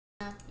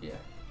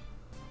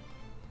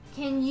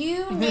Can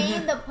you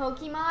name the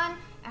Pokemon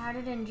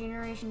added in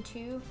Generation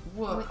 2?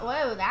 Whoa.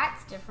 Whoa,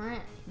 that's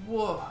different.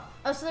 Whoa.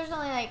 Oh, so there's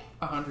only like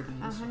 100 in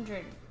this.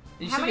 100.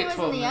 You How should many get was in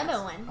 12 the minutes.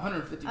 other one?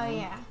 150. Oh,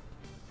 yeah.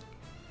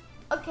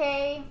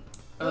 Okay.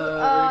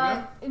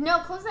 Ready to No,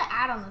 close the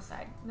ad on the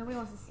side. Nobody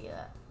wants to see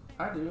that.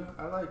 go? I do.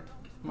 I like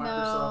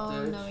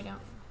Microsoft Edge. No, we don't.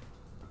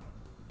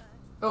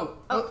 Oh.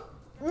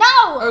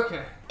 No!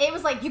 Okay. It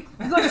was like, you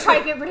gonna try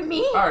to get rid of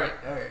me? Alright.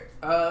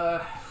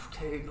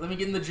 Okay, let me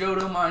get in the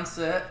Johto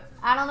mindset.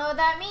 I don't know what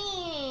that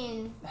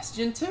means. That's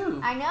Gen 2.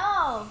 I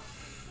know.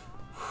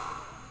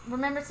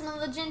 Remember some of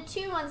the Gen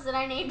 2 ones that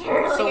I named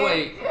earlier. So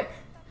wait.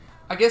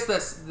 I guess so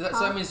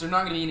that means there's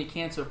not going to be any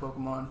Kanto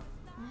Pokemon.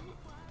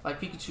 Like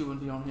Pikachu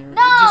wouldn't be on here.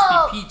 No!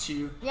 It'd just be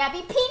Pichu. Yeah,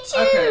 be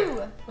Pichu!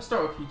 Okay. Let's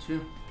start with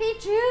Pichu.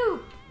 Pichu!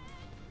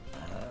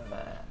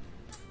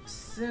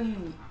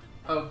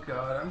 Oh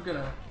god, I'm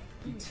gonna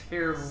be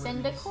terrible with these.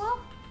 Cyndaquil?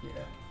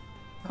 Yeah.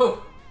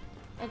 Oh.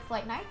 It's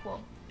like NyQuil.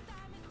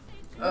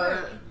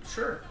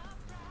 Sure.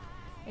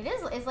 It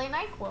is. It's like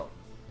NyQuil.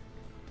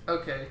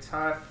 Okay,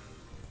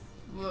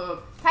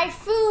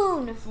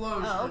 Typhoon!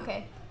 Explosion. Oh,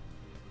 okay.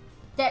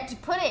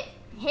 Put it.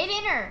 Hit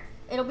enter.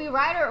 It'll be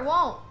right or it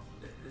won't.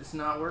 It's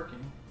not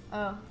working.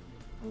 Oh.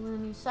 Well,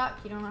 then you suck.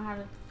 You don't know how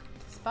to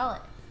spell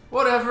it.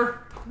 Whatever.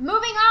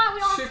 Moving on. We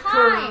don't have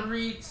time.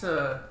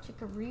 Chikorita.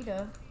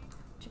 Chikorita.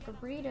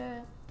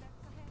 Chikorita.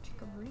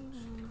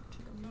 Chikorita.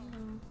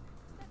 Chikorita.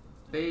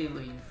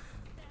 Bayleaf.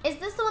 Is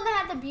this the one that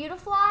had the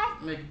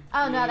Beautifly?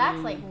 Oh no, that's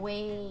like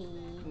way.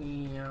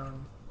 Yeah.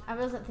 I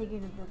wasn't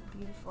thinking of the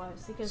Beautifly. I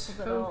was thinking of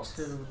something else.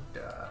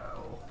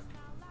 Totodile.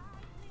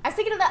 I was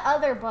thinking of the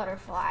other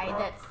butterfly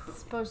that's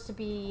supposed to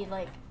be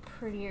like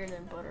prettier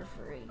than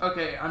Butterfree.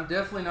 Okay, I'm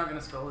definitely not gonna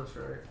spell this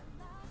right.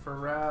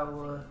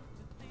 Feraligator.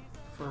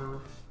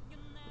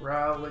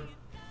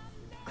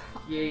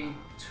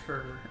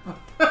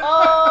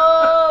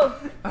 Oh!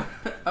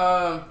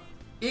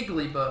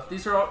 Igglybuff.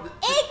 These are all.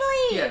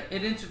 Iggly! Yeah,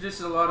 it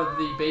introduces a lot of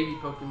the baby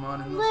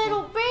Pokemon in this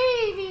Little one.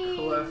 babies!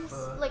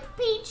 Cleffa. Like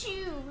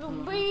Pichu, little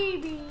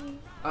baby.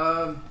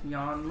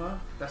 Yanma.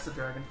 That's the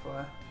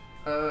dragonfly.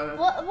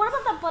 What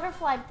about the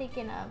butterfly I'm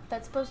thinking of?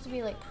 That's supposed to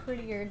be like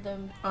prettier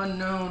than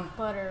Unknown.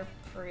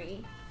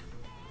 Butterfree.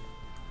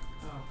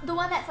 Oh, The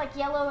one that's like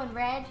yellow and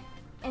red.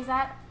 Is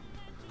that?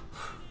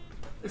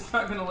 it's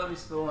not gonna let me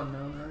spell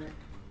unknown, right?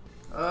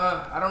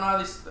 I don't know how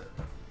these.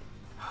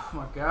 Oh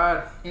my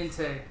god.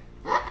 Entei.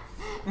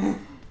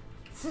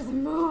 Just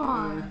move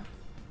on.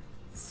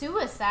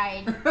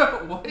 Suicide.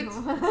 What?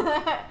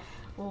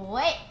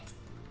 What?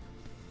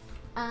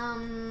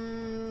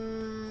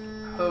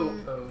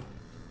 Ho-Oh.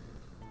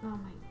 Oh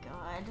my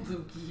god.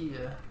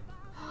 Lugia.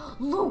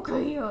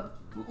 Lugia.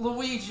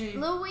 Luigi.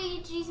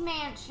 Luigi's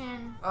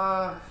Mansion.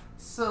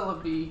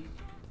 Celebi.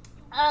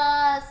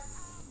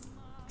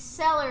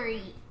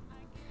 Celery.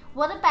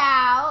 What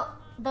about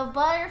the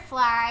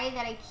butterfly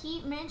that I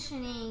keep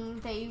mentioning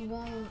that you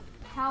won't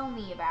tell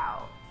me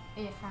about,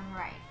 if I'm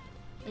right?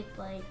 It's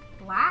like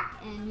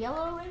black and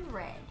yellow and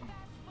red.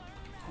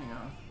 Hang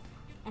on.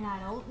 And I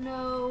don't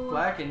know.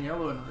 Black and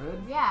yellow and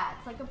red? Yeah,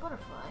 it's like a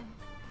butterfly.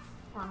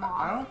 Or a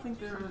moth. I don't think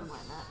there Something is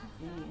like that.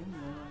 any in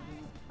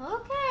there.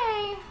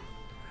 Okay.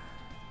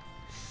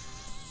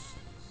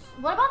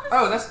 What about this?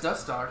 Oh, that's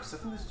Dustox. I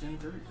think that's Gen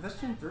 3. That's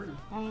Gen 3.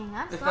 Dang,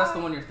 I'm If sorry. that's the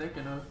one you're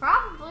thinking of.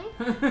 Probably.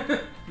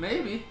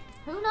 Maybe.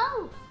 Who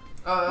knows?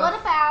 What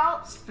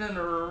about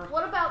Spinner?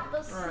 What about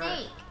the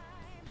snake?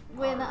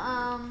 With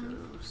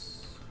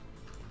Arctos.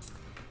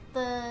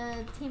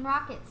 the Team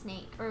Rocket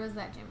snake, or was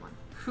that Gen 1?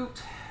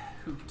 Hoot.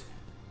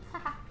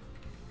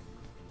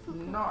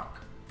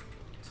 Knock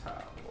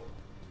Towel.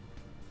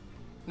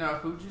 Now,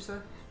 who'd you say?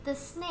 The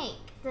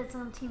snake that's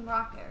on Team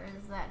Rocket, or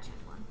is that Gen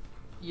 1?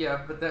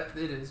 Yeah, but that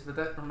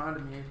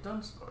reminded me of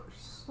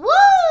Dunsparce. Woo!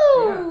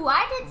 Yeah.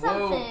 I did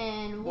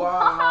something.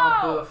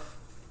 Wow.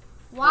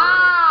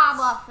 Wow,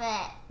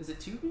 Buffett. Is it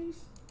 2 Bs?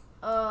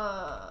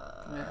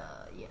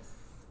 Yes.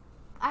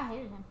 I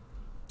hated him.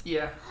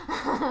 Yeah.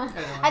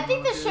 I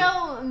think the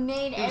show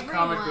made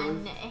everyone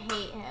comical.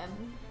 hate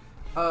him.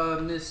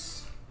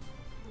 Miss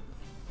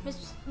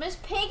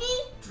Piggy?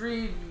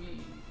 Drevious.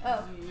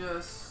 Oh.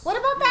 Yes. What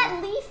about that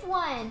leaf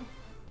one?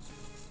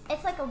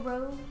 It's like a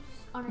rose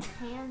on its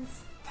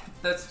hands.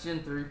 That's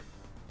Gen 3.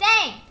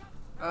 Dang!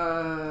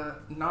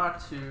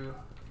 Natu.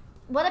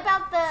 What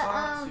about the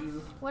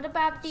Satu. what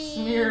about the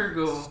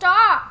Smeargle.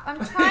 Stop!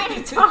 I'm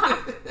trying to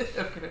talk.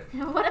 Okay.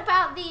 What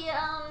about the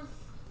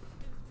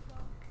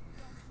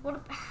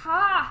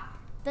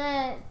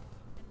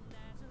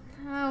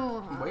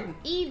I'm waiting.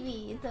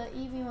 Eevee, the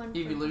Eevee one.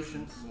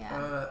 Evolutions.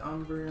 Yeah.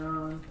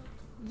 Umbreon.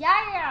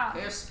 Yeah.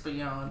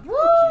 Espeon. Woo!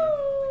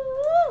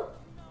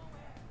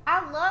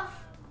 I love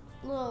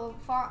little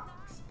fox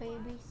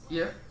babies.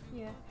 Yeah.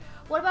 Yeah.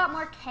 What about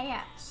more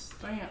cats?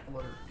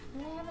 Stantler. Do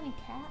they have any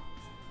cats?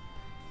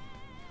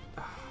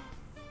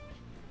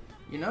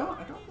 You know,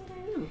 I don't think I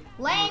do.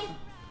 Lang.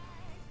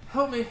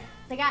 Help me.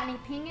 They got any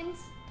penguins?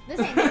 This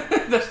ain't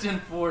it. That's Gen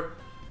 4.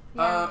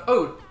 Yeah.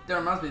 Oh, that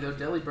reminds me though.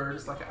 Delibird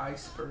is like an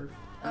ice bird.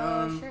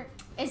 Sure.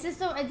 Is this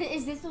the one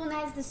that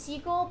has the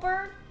seagull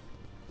bird?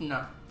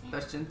 No,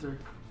 that's Gen 3.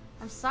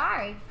 I'm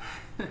sorry.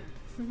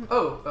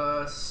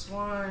 Oh,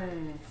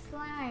 swine.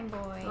 Slime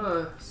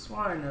boy.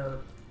 Swine,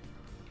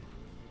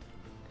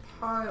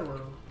 Pilo.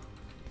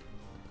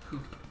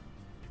 Poop.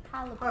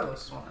 Pilo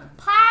swine.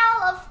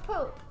 Pile of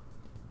poop.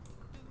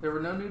 There were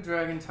no new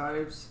dragon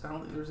types. I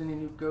don't think there was any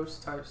new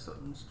ghost types so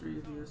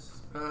mischievous.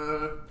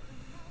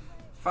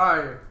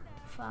 Fire.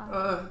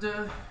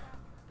 The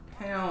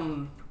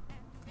Hound.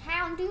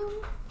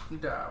 Houndoom.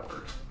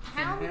 Dower.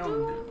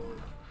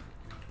 Houndoom.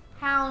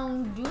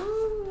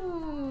 Houndoom.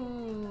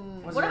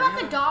 Was What there about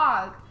any the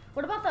dog?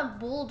 What about the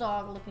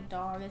bulldog looking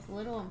dog? It's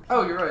little and pink.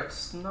 Oh, you're right.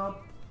 Snub.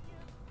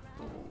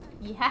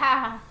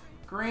 Yeah.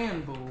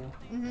 Grand Bull.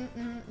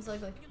 It's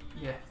ugly.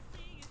 Yeah.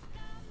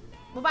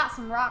 What about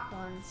some rock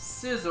ones?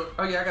 Scizor.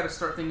 Oh yeah, I gotta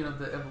start thinking of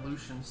the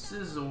evolution.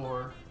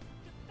 Scizor.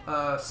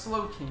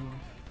 Slow King.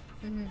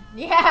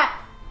 Yeah.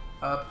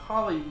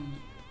 Polytoad.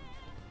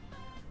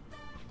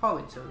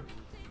 Polytoad.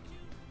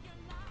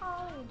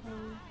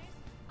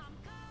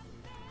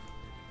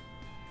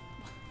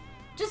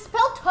 Just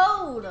spell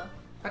toad.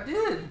 I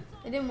did.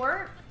 It didn't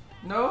work?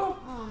 No?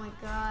 Oh my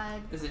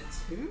god. Is it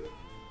 2?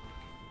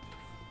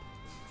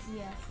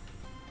 Yes.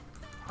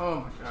 Oh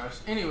my gosh.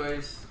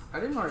 Anyways, I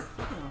didn't already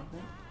put it on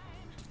there.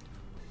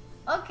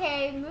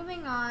 Okay,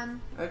 moving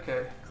on.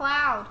 Okay.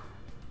 Cloud.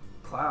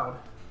 Cloud.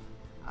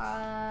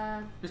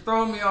 You're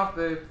throwing me off,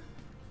 babe.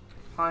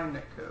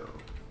 Pineco.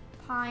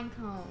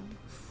 Pinecone.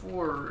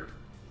 Fortress.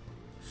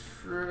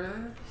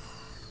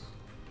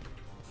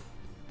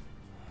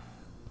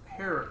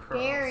 Heracross.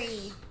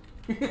 Gary.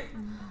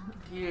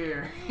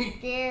 Gary.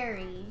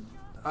 Gary.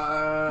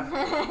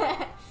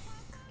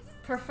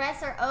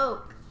 Professor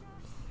Oak.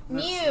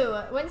 Mew.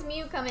 When's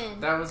Mew come in?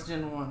 That was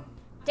Gen 1.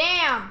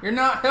 Damn. You're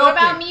not helping. What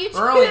about Mewtwo?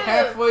 We're only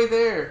halfway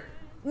there.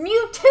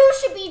 Mewtwo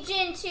should be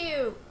Gen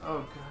 2. Oh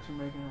gosh, you're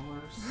making it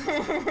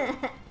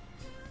worse.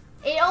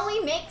 It only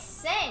makes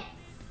sense.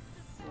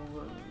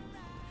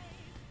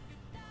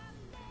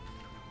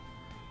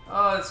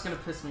 Oh, it's gonna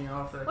piss me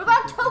off. What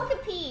about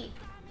Togepi?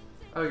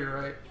 Oh, you're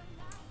right.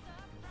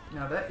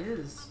 Now that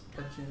is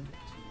a Gen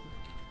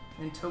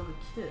 2. And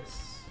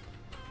Togekiss.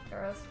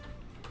 Gross.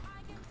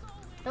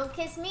 Don't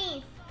kiss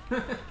me.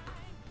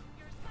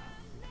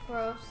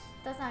 Gross.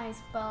 That's not how you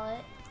spell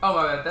it. Oh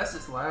my bad, that's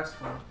its last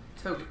one.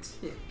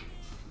 Togetic.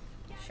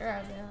 Sure,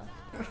 I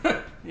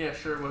will. Yeah,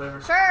 sure, whatever.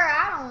 Sure,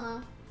 I don't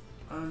know.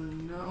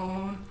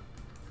 Unknown.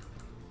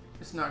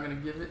 It's not gonna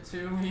give it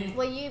to me.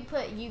 Well, you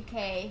put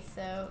UK,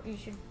 so you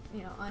should,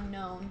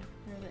 unknown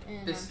near the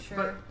end, I'm sure.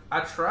 But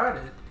I tried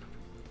it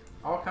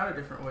all kind of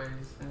different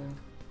ways, and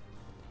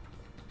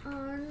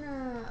oh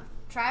no.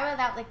 Try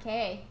without the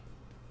K.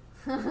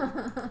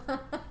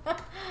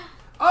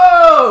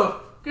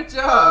 oh, good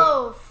job.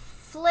 Oh,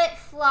 flip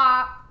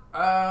flop.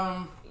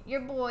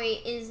 Your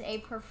boy is a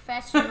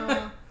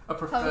professional a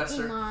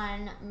professor.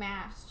 Pokemon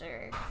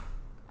master.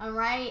 I'm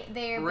right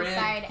there Red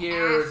beside Ash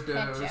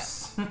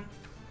Gyarados. Ketchup.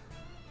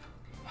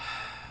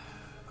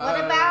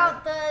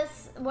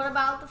 What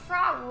about the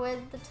frog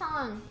with the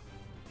tongue?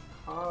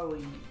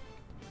 Polytoad.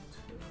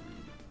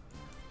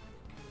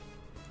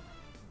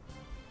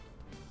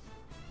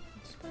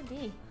 Just put a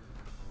D.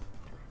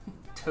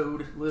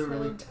 Toad,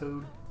 literally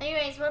toad.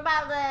 Anyways, what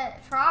about the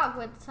frog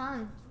with the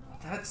tongue?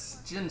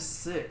 That's Gen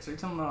 6. Are you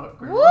talking about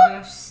Greninja?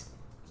 Whoops!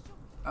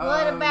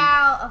 What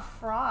about a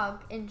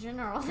frog in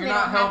general? You're They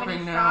not don't have helping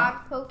any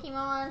now. frog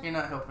Pokemon. You're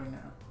not helping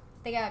now.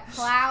 They got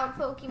cloud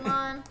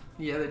Pokemon.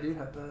 Yeah, they do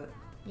have that.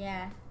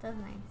 Yeah, that's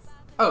nice.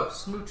 Oh,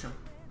 Smoochum.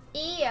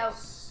 Ew.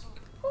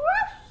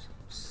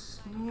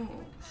 Smoochum.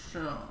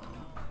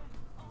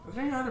 Was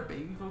there any other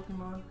baby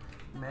Pokemon?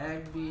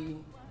 Magby.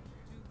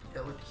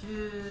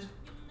 Elekid.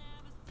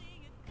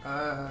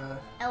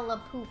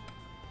 Ella Poop.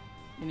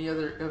 Any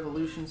other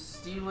evolutions?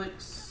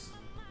 Steelix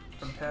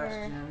from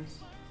past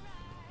gens.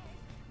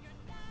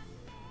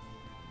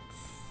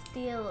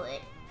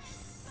 Steelix.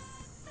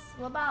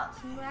 What about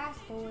some grass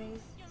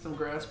boys? Some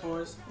grass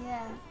boys?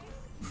 Yeah.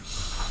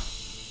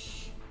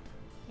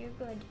 You're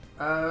good.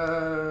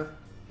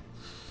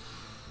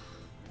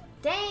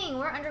 Dang,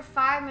 we're under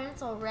 5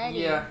 minutes already.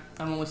 Yeah,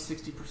 I'm only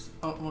 60%,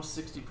 almost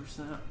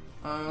 60%.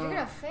 You're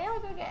gonna fail?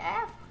 Go get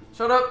F.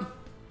 Shut up.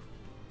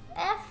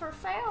 F for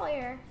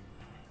failure.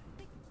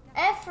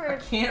 F for I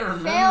can't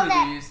remember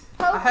these.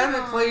 Pokemon. I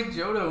haven't played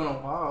Johto in a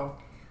while.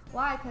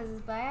 Why? Because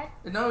it's bad?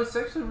 No, it's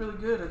actually really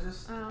good. I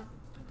just... Oh.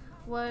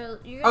 Well,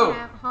 you're gonna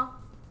have... Huh?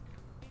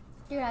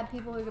 You're gonna have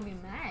people who are gonna be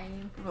mad at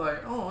you. People are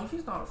like, oh,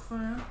 he's not a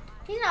fan.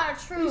 He's not a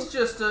true... He's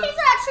just a... He's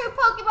not a true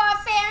Pokemon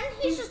fan.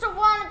 He's just a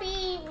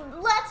wannabe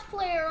Let's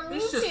Player on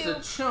He's YouTube.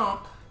 just a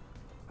chump.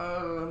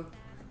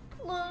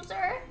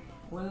 Loser.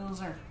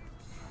 Loser.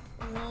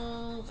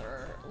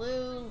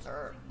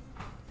 Loser.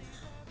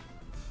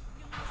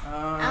 I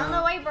I don't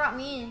know why you brought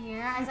me in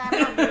here. I'm not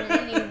good at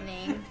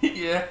anything.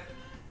 Yeah.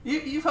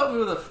 You've helped me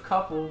with a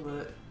couple,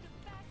 but...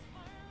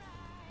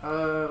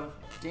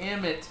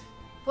 damn it.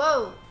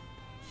 Whoa.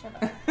 Shut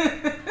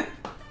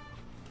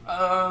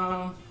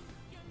up.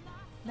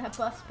 That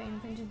bus bane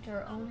turns into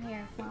her own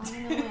hair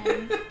flying in the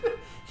wind.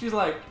 She's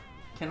like,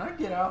 can I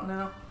get out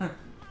now?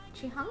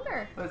 She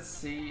hunger. Let's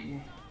see.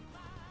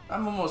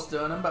 I'm almost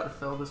done. I'm about to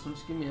fill this one.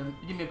 Just give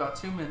me about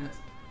 2 minutes.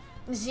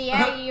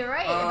 Yeah, you're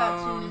right.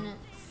 About 2 minutes.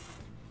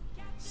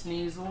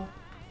 Sneasel.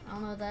 I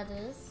don't know what that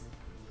is.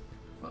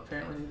 Well,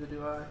 apparently neither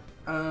do I.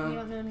 You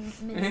don't know many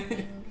things.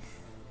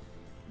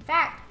 In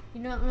fact,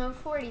 you don't know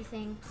 40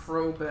 things.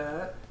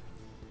 Crobat.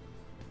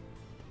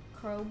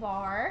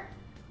 Crowbar.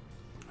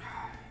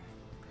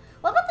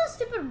 What about those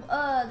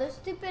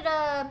stupid,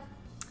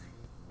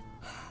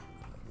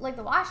 like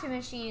the washing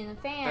machine and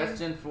the fan? That's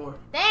Gen 4.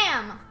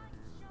 Damn!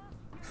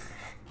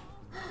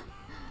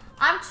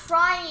 I'm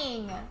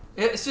trying.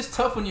 It's just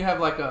tough when you have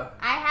like a...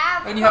 I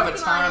have when you have a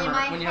Pokemon timer. in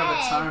my When you head,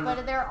 have a timer.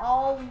 but they're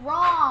all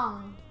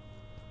wrong.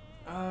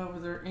 Were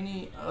there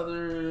any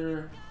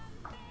other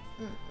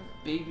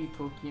baby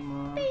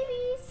Pokemon?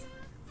 Babies.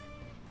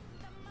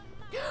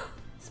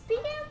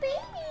 Speaking of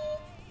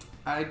babies.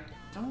 I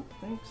don't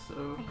think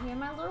so. I hear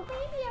my little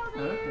baby out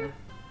there.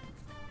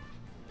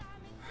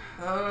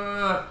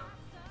 Okay.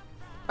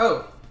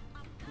 Oh.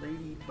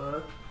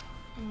 Ladybug.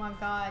 Oh my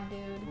god,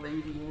 dude.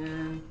 Lady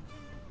N.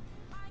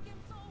 I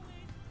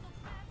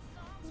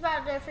was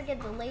about to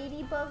forget the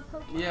ladybug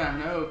Pokemon. Yeah, I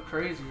know.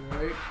 Crazy,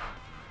 right?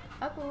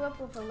 I grew up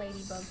with a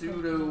ladybug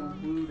Pseudo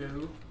Pokemon.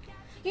 Wudo.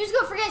 You just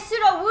gonna forget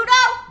Pseudo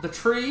Wudo? The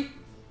tree.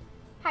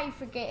 How you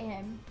forget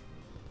him?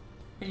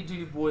 How you do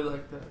your boy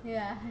like that?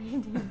 Yeah, how you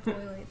do a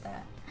boy like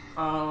that?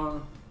 I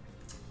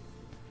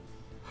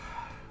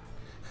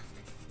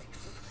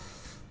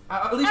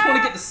at least want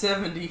to get to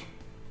 70.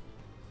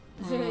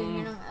 You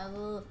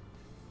know,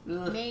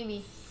 Ugh.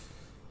 maybe.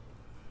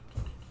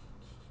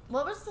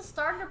 What was the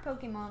starter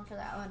Pokemon for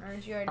that one, or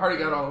did you already? I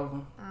already got all of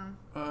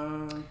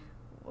them.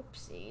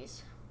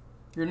 Whoopsies.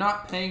 You're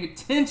not paying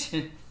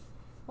attention.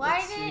 Well,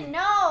 I didn't know.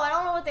 I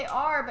don't know what they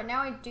are, but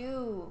now I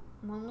do.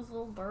 One was a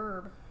little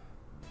burb.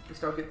 At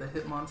least I'll get the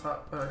Hitmon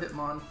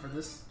for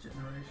this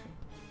generation.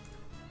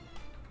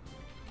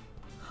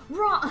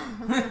 Wrong.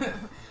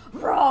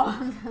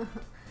 Wrong.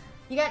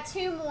 You got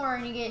 2 more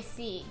and you get a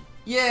C.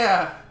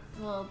 Yeah.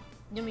 Well,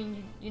 I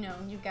mean, you know,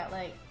 you've got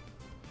like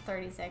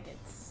 30 seconds,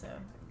 so.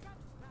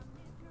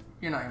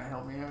 You're not gonna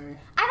help me, are you?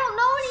 I don't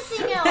know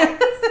anything else.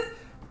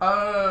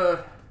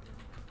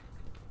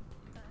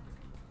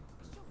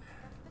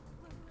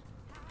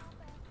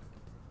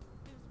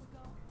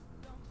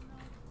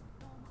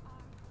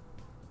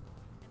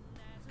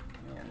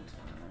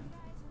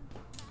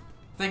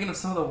 Thinking of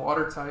some of the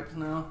water types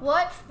now.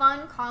 What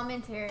fun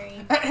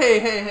commentary.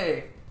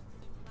 Hey.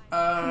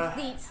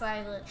 Complete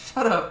silence.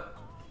 Shut up.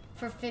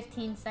 For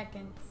 15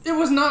 seconds. It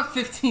was not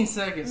 15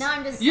 seconds. No,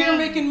 I'm just You're saying.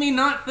 making me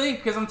not think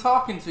because I'm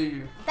talking to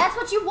you. That's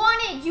what you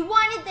wanted. You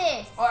wanted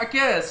this. Well, I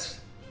guess.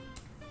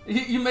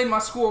 You made my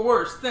score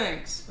worse.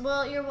 Thanks.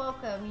 Well, you're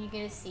welcome. You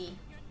get a C.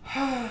 Okay.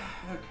 Wow.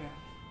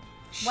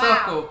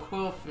 Shuckle,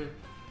 Quillfish.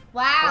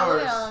 Wow,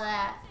 look at all of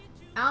that.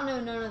 I don't know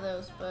none of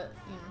those, but,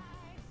 you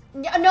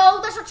know.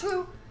 No, that's not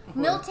true.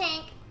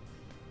 Miltank.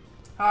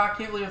 I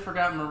can't believe I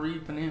forgot Marie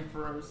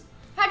Bananferos.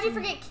 How'd you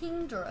forget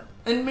Kingdra?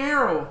 And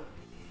Meryl.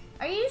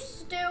 Are you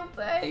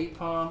stupid?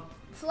 Apom.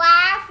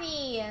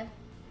 Flaffy.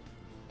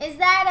 Is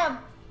that a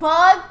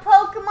bug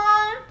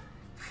Pokemon?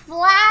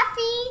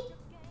 Flaffy?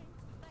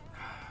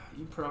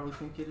 You probably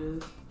think it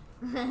is.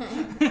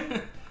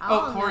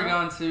 Oh,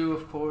 Porygon 2,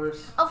 of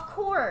course. Of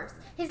course.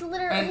 His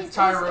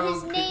Tyro,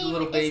 his the name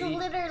little is baby.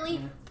 literally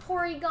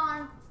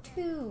Porygon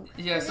 2.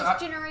 Yeah, so so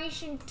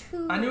Generation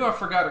 2. I knew I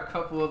forgot a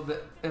couple of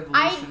the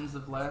evolutions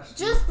of last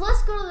year.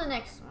 Let's go to the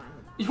next one.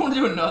 You want to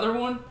do another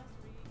one?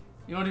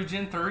 You want to do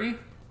Gen 3?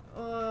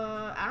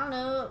 I don't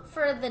know.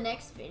 For the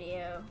next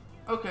video.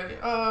 Okay,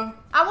 I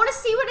want to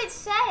see what it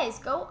says.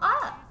 Go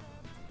up.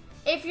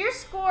 If your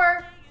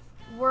score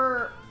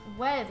were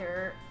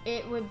weather,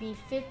 it would be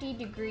 50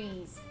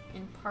 degrees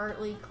and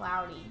partly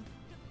cloudy.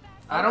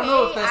 I don't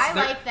know if Okay, that's...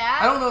 I like that.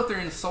 I don't know if they're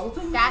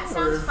insulting. That or-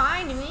 sounds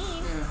fine to me.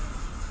 Yeah.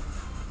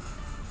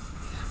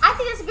 I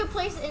think that's a good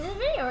place to end the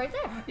video right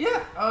there.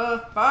 Yeah,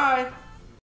 bye.